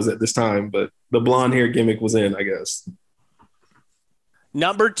gimmick was at this time, but the blonde hair gimmick was in, I guess.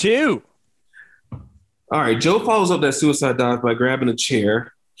 Number 2. All right, Joe follows up that suicide dive by grabbing a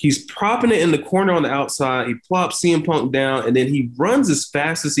chair. He's propping it in the corner on the outside. He plops CM Punk down, and then he runs as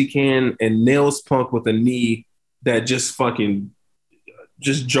fast as he can and nails Punk with a knee that just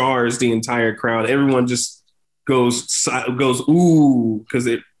jars the entire crowd. Everyone just goes ooh, because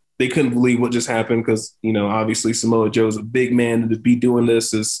they couldn't believe what just happened, because, you know, obviously Samoa Joe's a big man, and to be doing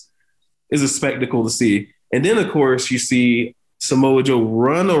this is a spectacle to see. And then, of course, you see Samoa Joe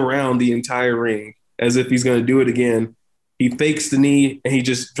run around the entire ring as if he's going to do it again. He fakes the knee, and he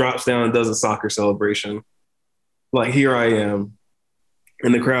just drops down and does a soccer celebration. Like, here I am.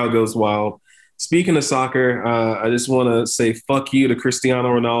 And the crowd goes wild. Speaking of soccer, I just want to say fuck you to Cristiano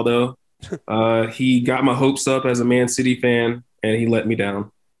Ronaldo. He got my hopes up as a Man City fan, and he let me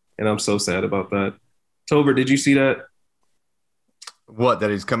down. And I'm so sad about that. Tober, did you see that? What,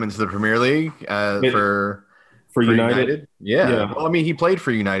 that he's coming to the Premier League for United? Yeah. Well, I mean, he played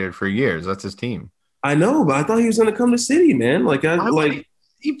for United for years. That's his team. I know, but I thought he was going to come to City, man.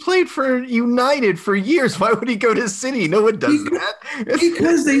 He played for United for years. Why would he go to City? No one does that.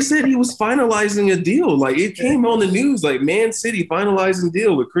 Because they said he was finalizing a deal. Like, it came on the news, like, Man City finalizing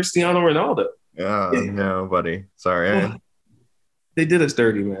deal with Cristiano Ronaldo. No, buddy. Sorry. They did us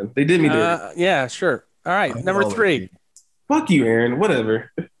dirty, man. They did me dirty. Yeah, sure. All right, number 3. Fuck you, Aaron.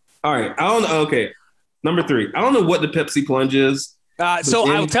 Whatever. All right. I don't know. Okay. Number 3. I don't know what the Pepsi Plunge is. So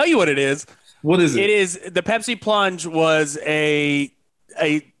I will tell you what it is. What is it? It is the Pepsi Plunge was a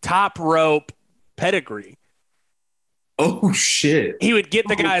top rope pedigree. Oh shit! He would get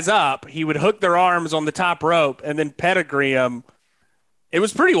the guys up. He would hook their arms on the top rope and then pedigree them. It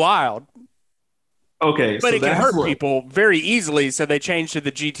was pretty wild. Okay, but it can hurt people very easily, so they changed to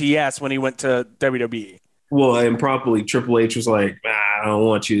the GTS when he went to WWE. Well, and probably Triple H was like, I don't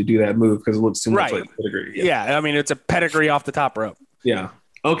want you to do that move because it looks too much Right. like pedigree. Yeah, I mean, it's a pedigree off the top rope. Yeah.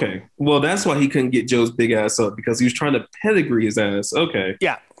 Okay. Well, that's why he couldn't get Joe's big ass up because he was trying to pedigree his ass. Okay.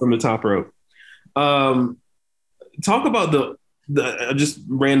 Yeah. From the top rope. Talk about the just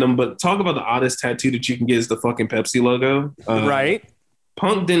random, but talk about the oddest tattoo that you can get is the fucking Pepsi logo. Right.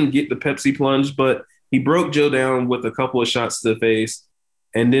 Punk didn't get the Pepsi plunge, but he broke Joe down with a couple of shots to the face,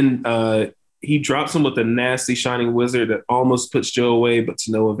 and then he drops him with a nasty shining wizard that almost puts Joe away, but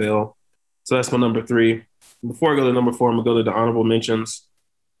to no avail. So that's my number 3. Before I go to number 4, I'm gonna go to the honorable mentions.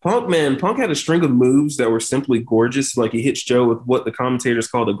 Punk had a string of moves that were simply gorgeous. Like he hits Joe with what the commentators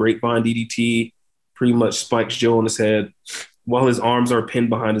call the grapevine DDT, pretty much spikes Joe on his head while his arms are pinned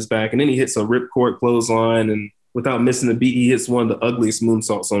behind his back. And then he hits a ripcord clothesline, and without missing a beat, he hits one of the ugliest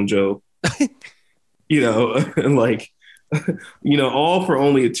moonsaults on Joe. And like, all for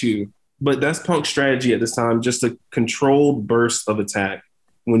only a 2. But that's Punk's strategy at this time, just a controlled burst of attack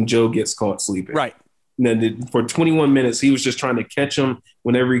when Joe gets caught sleeping. Right. And then for 21 minutes, he was just trying to catch him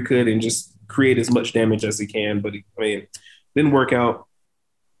whenever he could and just create as much damage as he can. But didn't work out.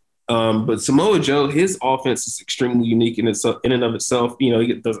 But Samoa Joe, his offense is extremely unique in and of itself.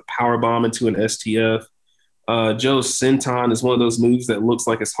 He does a power bomb into an STF. Joe's senton is one of those moves that looks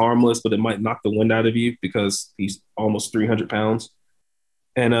like it's harmless, but it might knock the wind out of you because he's almost 300 pounds.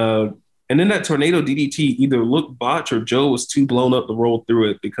 And then that tornado DDT either looked botched or Joe was too blown up to roll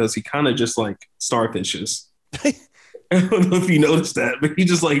through it because he kind of just like starfishes. I don't know if you noticed that, but he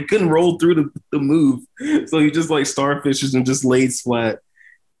just like couldn't roll through the move. So he just like starfishes and just lays flat,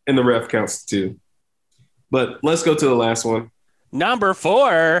 and the ref counts 2. But let's go to the last one. Number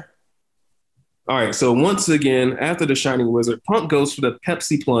 4. All right. So once again, after the Shining Wizard, Punk goes for the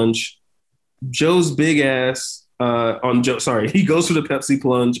Pepsi plunge. Joe's big ass on Joe. Sorry, he goes for the Pepsi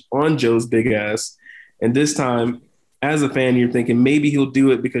plunge on Joe's big ass. And this time, as a fan, you're thinking maybe he'll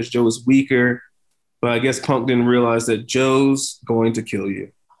do it because Joe is weaker. But I guess Punk didn't realize that Joe's going to kill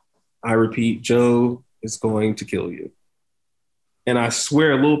you. I repeat, Joe is going to kill you. And I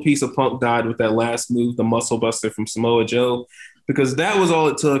swear a little piece of Punk died with that last move, the Muscle Buster from Samoa Joe, because that was all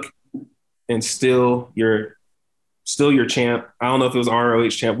it took. And still you're champ. I don't know if it was ROH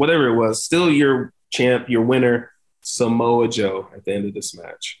champ, whatever it was, still your champ, your winner, Samoa Joe at the end of this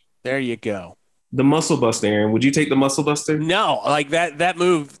match. There you go. The Muscle Buster, Aaron. Would you take the Muscle Buster? No, like that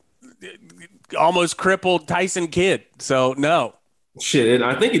move almost crippled Tyson Kidd. So no. Shit,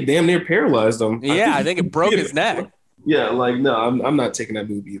 I think it damn near paralyzed him. Yeah, I think it broke his neck. Yeah, like no, I'm not taking that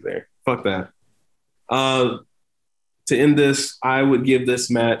move either. Fuck that. To end this, I would give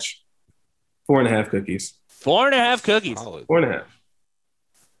this match 4.5 cookies. 4.5 cookies. Solid. 4.5.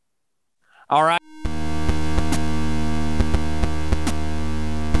 All right.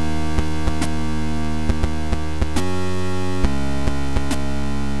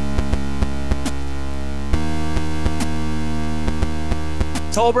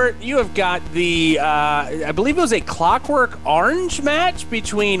 Tolbert, you have got the, I believe it was a Clockwork Orange match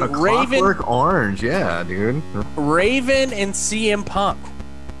between Clockwork Orange, yeah, dude. Raven and CM Punk.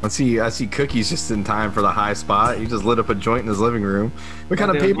 I see Cookies just in time for the high spot. He just lit up a joint in his living room. What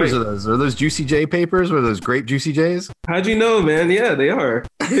kind of Goddamn papers right. are those? Are those Juicy J papers? Or those grape Juicy J's? How'd you know, man? Yeah, they are.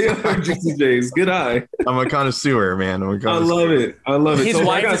 They are Juicy J's. Good eye. I'm a connoisseur, man. I love it. His So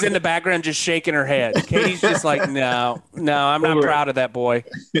wife is in the background just shaking her head. Katie's just like, no, I'm not Over. proud of that boy.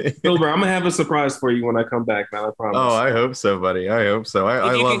 Silver, I'm gonna have a surprise for you when I come back, man. I promise. Oh, I hope so, buddy. I hope so. If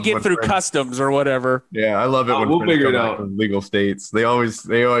I you love can get when through friends- customs or whatever. Yeah, I love it when we'll friends figure come it back out. from legal states. They always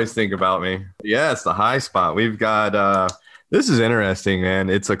think about me. Yes, the high spot. We've got this is interesting, man.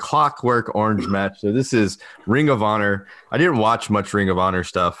 It's a Clockwork Orange match. So this is Ring of Honor. I didn't watch much Ring of Honor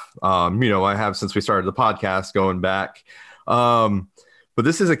stuff. I have since we started the podcast going back. But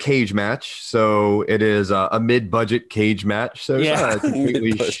this is a cage match, so it is a mid-budget cage match. So it's not a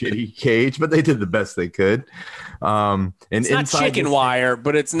completely shitty cage, but they did the best they could. And It's not chicken wire,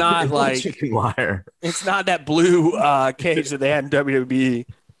 but it's not like chicken wire. it's not that blue cage that they had in WWE.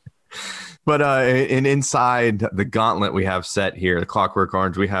 But and inside the gauntlet we have set here, the Clockwork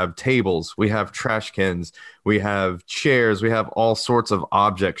Orange, we have tables, we have trash cans, we have chairs, we have all sorts of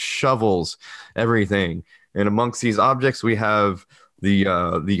objects, shovels, everything. And amongst these objects, we have the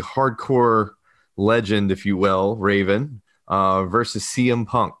hardcore legend, if you will, Raven, versus CM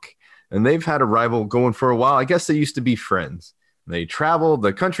Punk. And they've had a rival going for a while. I guess they used to be friends. They traveled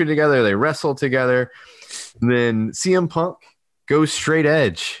the country together. They wrestled together. And then CM Punk goes straight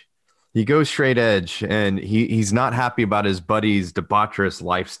edge. He goes straight edge, and he's not happy about his buddy's debaucherous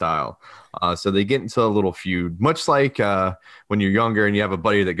lifestyle. So they get into a little feud, much like when you're younger and you have a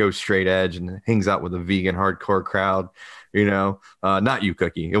buddy that goes straight edge and hangs out with a vegan hardcore crowd. Not you,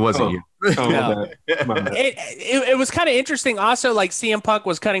 Cookie. It wasn't you. My bad. It was kind of interesting. Also, like CM Punk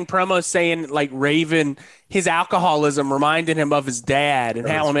was cutting promos saying like Raven, his alcoholism reminded him of his dad and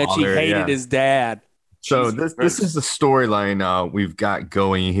how much he hated his dad. So this is the storyline we've got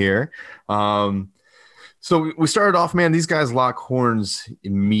going here. So we started off, man, these guys lock horns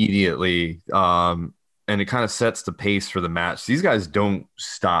immediately. And it kind of sets the pace for the match. These guys don't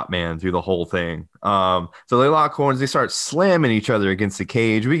stop, man, through the whole thing. So they lock horns. They start slamming each other against the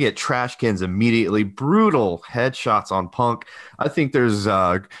cage. We get trash cans immediately. Brutal headshots on Punk. I think there's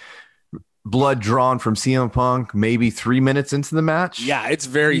blood drawn from CM Punk maybe 3 minutes into the match. Yeah, it's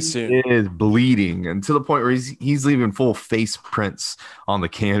very soon. He is bleeding, and to the point where he's leaving full face prints on the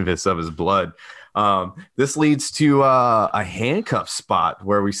canvas of his blood. This leads to a handcuff spot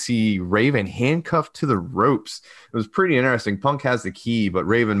where we see Raven handcuffed to the ropes. It was pretty interesting. Punk has the key, but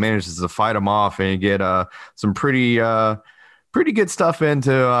Raven manages to fight him off and get some pretty good stuff in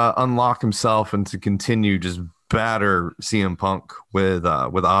to unlock himself and to continue just batter CM Punk with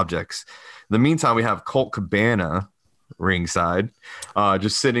objects. In the meantime, we have Colt Cabana ringside,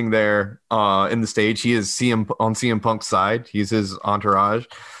 just sitting there in the stage. He is on CM Punk's side. He's his entourage.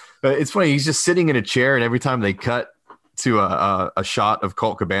 It's funny. He's just sitting in a chair, and every time they cut to a shot of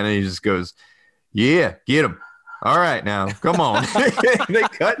Colt Cabana, he just goes, "Yeah, get him. All right, now, come on." They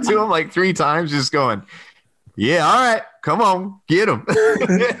cut to him like 3 times, just going, "Yeah, all right, come on, get him."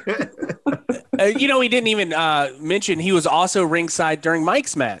 We didn't even mention he was also ringside during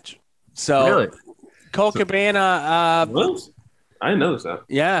Mike's match. So Really? Colt Cabana. What? I didn't notice that.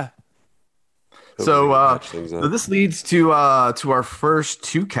 Yeah. So this leads to our first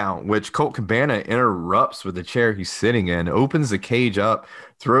 2 count, which Colt Cabana interrupts with the chair he's sitting in, opens the cage up,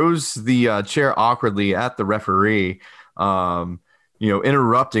 throws the chair awkwardly at the referee,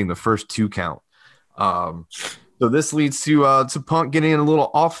 interrupting the first 2 count. So this leads to Punk getting in a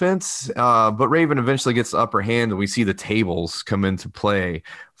little offense, but Raven eventually gets the upper hand, and we see the tables come into play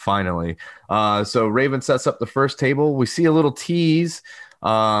finally. So Raven sets up the first table. We see a little tease.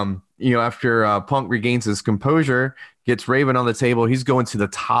 After Punk regains his composure, gets Raven on the table, he's going to the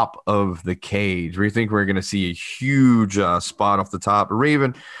top of the cage. We think we're going to see a huge spot off the top.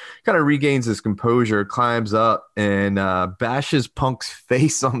 Raven kind of regains his composure, climbs up, and bashes Punk's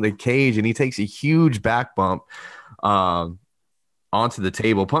face on the cage, and he takes a huge back bump onto the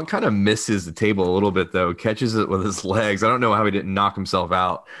table. Punk kind of misses the table a little bit, though, catches it with his legs. I don't know how he didn't knock himself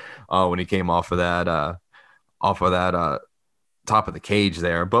out when he came off of that top of the cage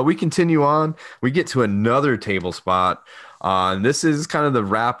there. But we continue on. We get to another table spot. And this is kind of the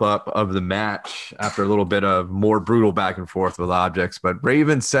wrap up of the match after a little bit of more brutal back and forth with objects. But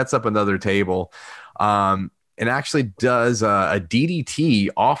Raven sets up another table and actually does a DDT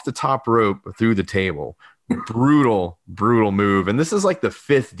off the top rope through the table. Brutal move. And this is like the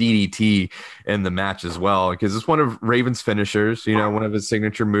 5th DDT in the match as well, because it's one of Raven's finishers, one of his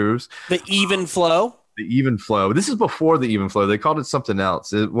signature moves. The even flow. The even flow. This is before the even flow. They called it something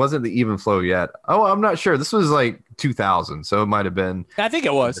else. It wasn't the even flow yet. Oh, I'm not sure. This was like 2000, so it might have been. I think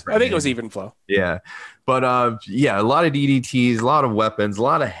it was. I think it was even flow. Yeah, but a lot of DDTs, a lot of weapons, a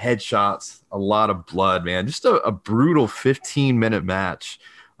lot of headshots, a lot of blood. Man, just a brutal 15-minute match.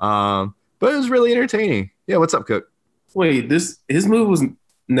 But it was really entertaining. Yeah, what's up, Cook? Wait, his move was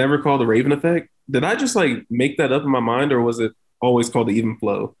never called the Raven effect. Did I just like make that up in my mind, or was it always called the even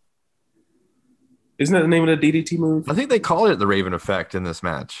flow? Isn't that the name of the DDT move? I think they called it the Raven effect in this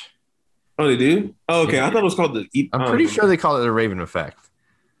match. Oh, they do? Oh, okay. Yeah. I thought it was called the. I'm pretty sure they call it the Raven effect.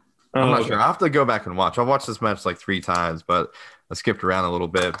 I'm not okay. sure. I'll have to go back and watch. I've watched this match like 3 times, but I skipped around a little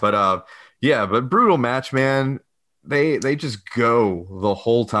bit. But but brutal match, man. They just go the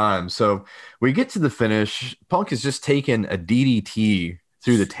whole time. So we get to the finish. Punk has just taken a DDT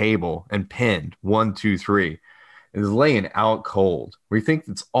through the table and pinned 1, 2, 3. And is laying out cold. We think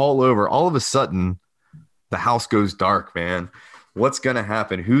it's all over. All of a sudden, the house goes dark, man. What's going to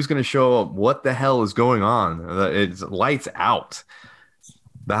happen? Who's going to show up? What the hell is going on? It's lights out.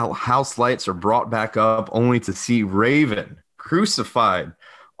 The house lights are brought back up only to see Raven crucified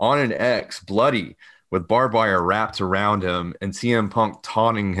on an X, bloody, with barbed wire wrapped around him, and CM Punk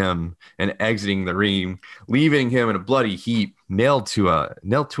taunting him and exiting the ring, leaving him in a bloody heap, nailed to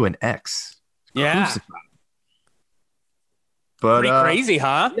an X. Yeah. Crucified. But pretty crazy,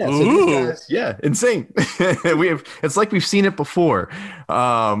 huh? Yeah, so these guys, insane. It's like we've seen it before.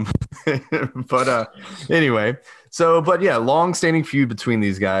 Anyway, So, but yeah, long-standing feud between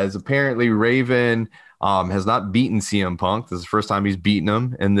these guys. Apparently, Raven has not beaten CM Punk. This is the first time he's beaten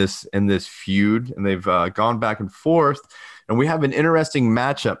him in this feud, and they've gone back and forth. And we have an interesting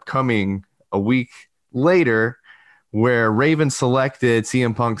matchup coming a week later, where Raven selected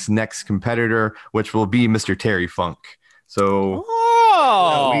CM Punk's next competitor, which will be Mr. Terry Funk. So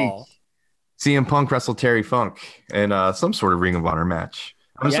that week, CM Punk wrestled Terry Funk in some sort of Ring of Honor match.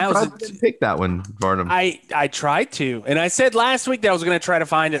 I'm surprised I didn't pick that one, Varnum. I tried to, and I said last week that I was going to try to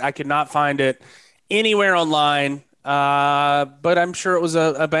find it. I could not find it anywhere online, but I'm sure it was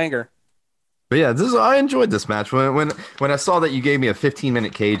a banger. But yeah, I enjoyed this match. When I saw that you gave me a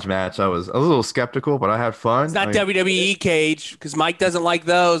 15-minute cage match, I was a little skeptical, but I had fun. It's not WWE cage because Mike doesn't like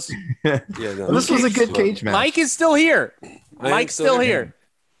those. This was a good cage match. Mike is still here. Mike's still here.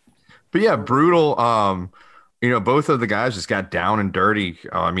 But yeah, brutal. Both of the guys just got down and dirty.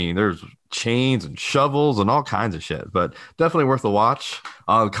 I mean, there's chains and shovels and all kinds of shit, but definitely worth a watch.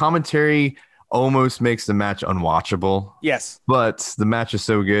 Commentary almost makes the match unwatchable. Yes. But the match is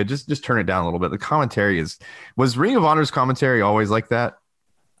so good. Just turn it down a little bit. The commentary was Ring of Honor's commentary always like that?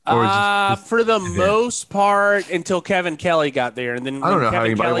 Or just for the most part until Kevin Kelly got there. And then I don't know how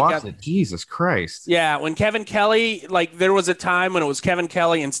anybody watched it. Jesus Christ. Yeah, when Kevin Kelly, there was a time when it was Kevin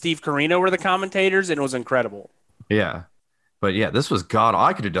Kelly and Steve Corino were the commentators, and it was incredible. Yeah. But yeah, this was God.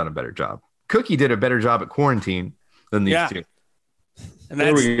 I could have done a better job. Cookie did a better job at quarantine than these two. And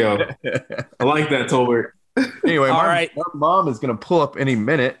there we go. I like that, Tolbert. Anyway, my mom is going to pull up any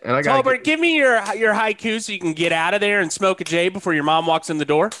minute, and I got Tolbert, give me your haiku so you can get out of there and smoke a J before your mom walks in the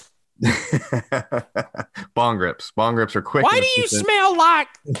door. Bong grips. Bong grips are quick. Why do you smell like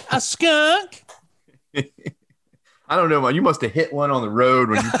a skunk? I don't know, man. You must have hit one on the road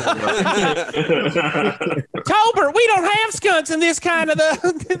when you pulled up. Tolbert, we don't have skunks in this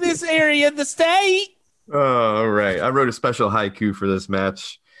this area of the state. Oh, all right. I wrote a special haiku for this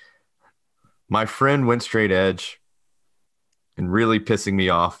match. My friend went straight edge and really pissing me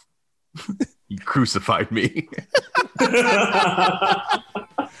off. He crucified me.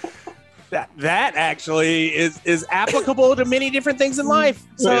 That actually is applicable to many different things in life.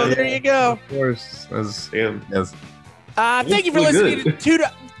 So there you go. Of course. Yes. Thank you for listening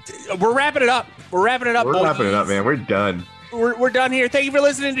to We're wrapping it up. We're wrapping it up, man. We're done. We're done here. Thank you for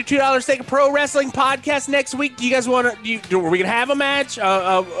listening to $2 Steak, a pro wrestling podcast. Next week, do you guys want to? Are we gonna have a match?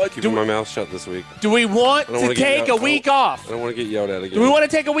 Keeping my mouth shut this week. Do we want to take a week off? I don't want to get yelled at again. Do we want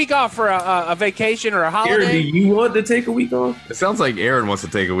to take a week off for a vacation or a holiday? Aaron, do you want to take a week off? It sounds like Aaron wants to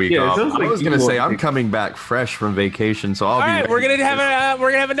take a week off. I was gonna say I'm coming back fresh from vacation, so I'll be. All right, we're gonna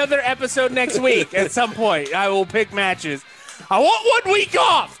have another episode next week at some point. I will pick matches. I want 1 week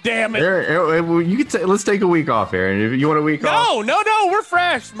off, damn it. Aaron, you can let's take a week off, Aaron. If you want a week off. No, we're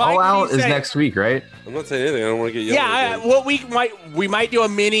fresh. Mike, All Out is next week, right? I'm not saying anything. I don't want to get yelled at. We might do a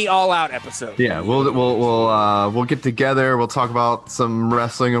mini All Out episode. Yeah, we'll get together. We'll talk about some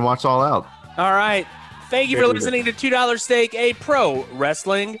wrestling and watch All Out. All right. Thank you for listening to $2 Steak, a pro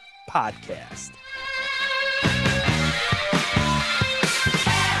wrestling podcast.